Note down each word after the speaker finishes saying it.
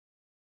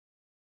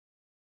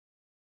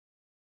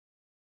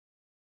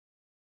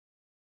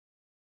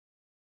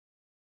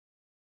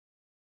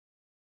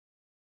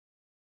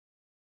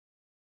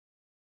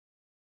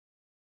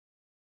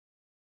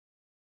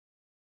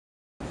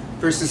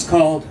First is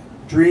called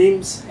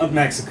Dreams of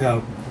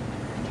Mexico.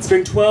 It's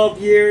been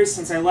 12 years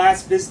since I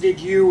last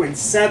visited you and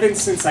 7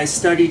 since I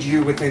studied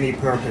you with any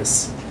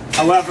purpose.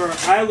 However,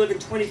 I live in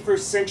 21st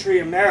century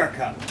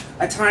America,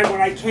 a time when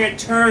I can't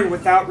turn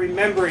without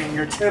remembering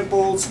your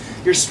temples,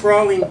 your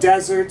sprawling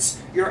deserts,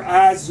 your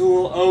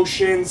azul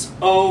oceans.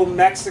 Oh,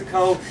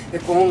 Mexico,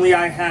 if only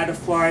I had a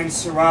flying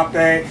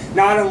serape,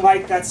 not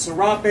unlike that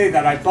serape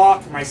that I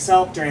bought for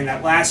myself during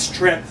that last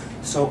trip,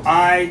 so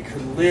I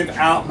could live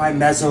out my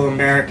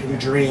Mesoamerican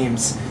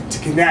dreams to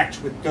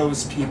connect with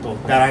those people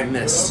that I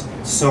miss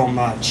so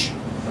much.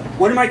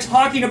 What am I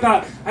talking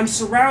about? I'm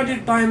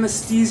surrounded by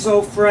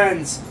mestizo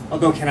friends.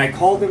 Although, can I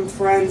call them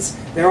friends?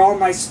 They're all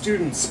my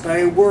students, but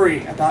I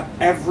worry about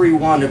every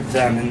one of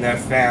them and their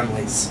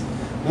families.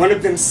 One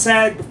of them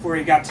said, before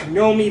he got to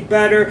know me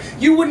better,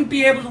 "You wouldn't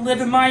be able to live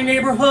in my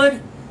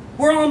neighborhood.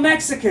 We're all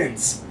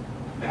Mexicans."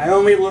 I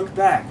only look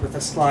back with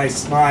a sly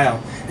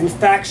smile. In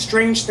fact,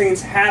 strange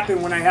things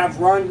happen when I have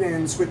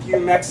run-ins with you,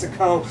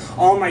 Mexico.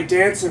 All my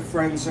dancer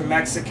friends are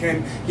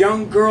Mexican.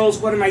 Young girls,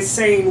 what am I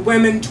saying?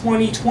 Women,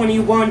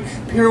 2021,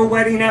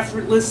 pirouetting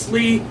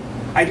effortlessly.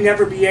 I'd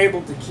never be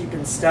able to keep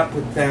in step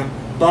with them,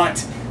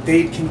 but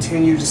they'd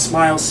continue to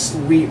smile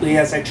sweetly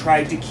as I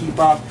tried to keep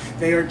up.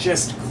 They are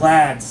just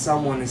glad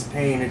someone is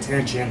paying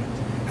attention.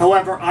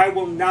 However, I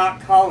will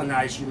not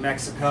colonize you,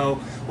 Mexico,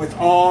 with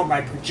all my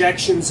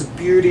projections of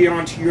beauty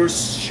onto your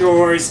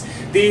shores.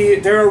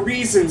 There are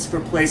reasons for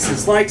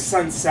places like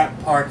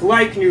Sunset Park,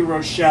 like New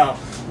Rochelle,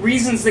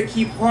 reasons that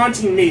keep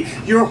haunting me.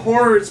 Your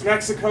horrors,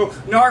 Mexico,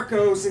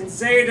 narcos and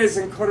zetas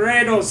and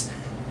corridos,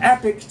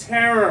 epic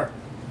terror.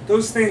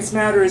 Those things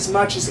matter as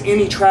much as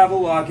any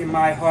travelogue in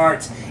my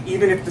heart.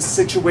 Even if the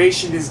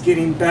situation is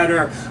getting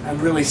better,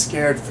 I'm really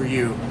scared for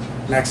you,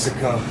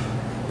 Mexico.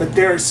 But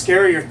there are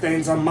scarier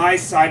things on my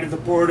side of the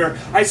border.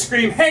 I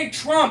scream, "Hey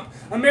Trump,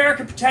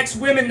 America protects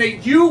women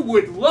that you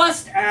would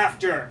lust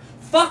after.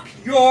 Fuck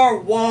your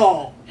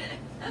wall."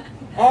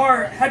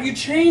 Or, have you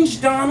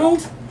changed,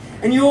 Donald?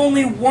 And you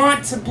only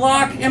want to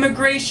block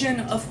immigration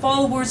of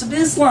followers of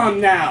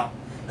Islam now.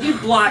 You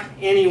block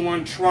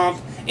anyone, Trump,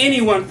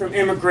 anyone from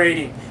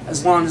immigrating,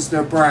 as long as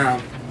they're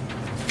brown.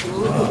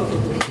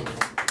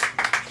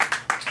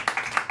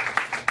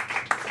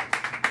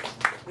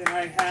 Then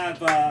I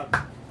have a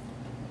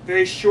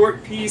very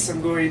short piece.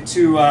 I'm going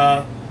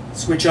to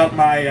switch up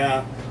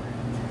my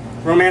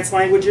romance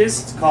languages.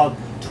 It's called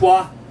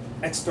Toi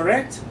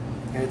Extorect,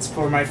 and it's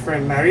for my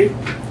friend Marie.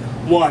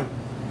 1.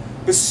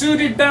 The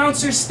suited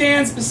bouncer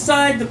stands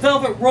beside the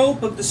velvet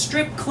rope of the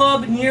strip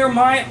club near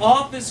my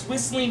office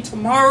whistling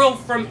 "Tomorrow"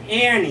 from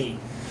Annie,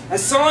 a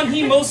song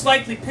he most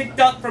likely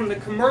picked up from the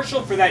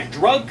commercial for that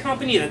drug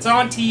company that's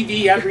on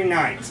TV every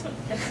night.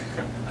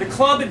 The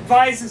club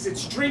advises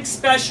its drink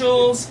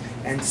specials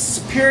and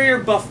superior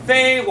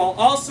buffet while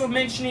also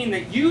mentioning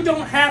that you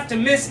don't have to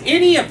miss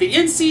any of the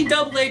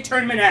NCAA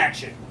tournament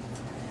action.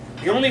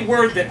 The only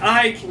word that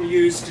I can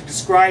use to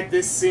describe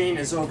this scene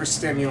is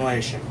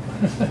overstimulation.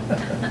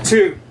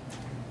 2.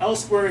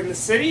 Elsewhere in the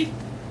city,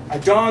 a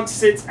dog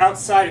sits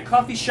outside a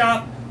coffee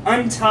shop,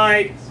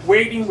 untied,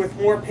 waiting with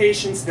more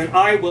patience than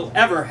I will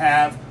ever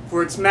have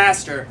for its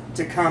master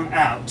to come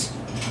out.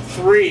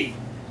 3.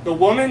 The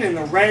woman in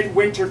the red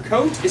winter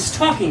coat is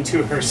talking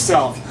to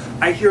herself.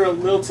 I hear a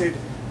lilted,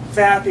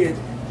 vapid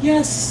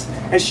 "yes"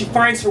 as she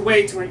finds her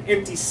way to an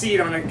empty seat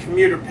on a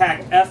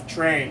commuter-packed F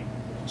train.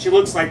 She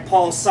looks like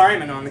Paul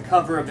Simon on the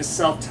cover of his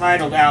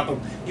self-titled album.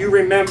 You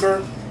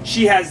remember?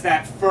 She has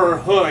that fur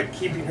hood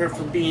keeping her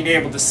from being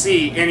able to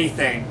see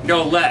anything.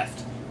 No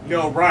left,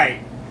 no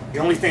right. The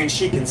only thing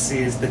she can see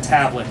is the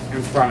tablet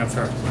in front of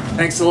her.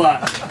 Thanks a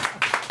lot.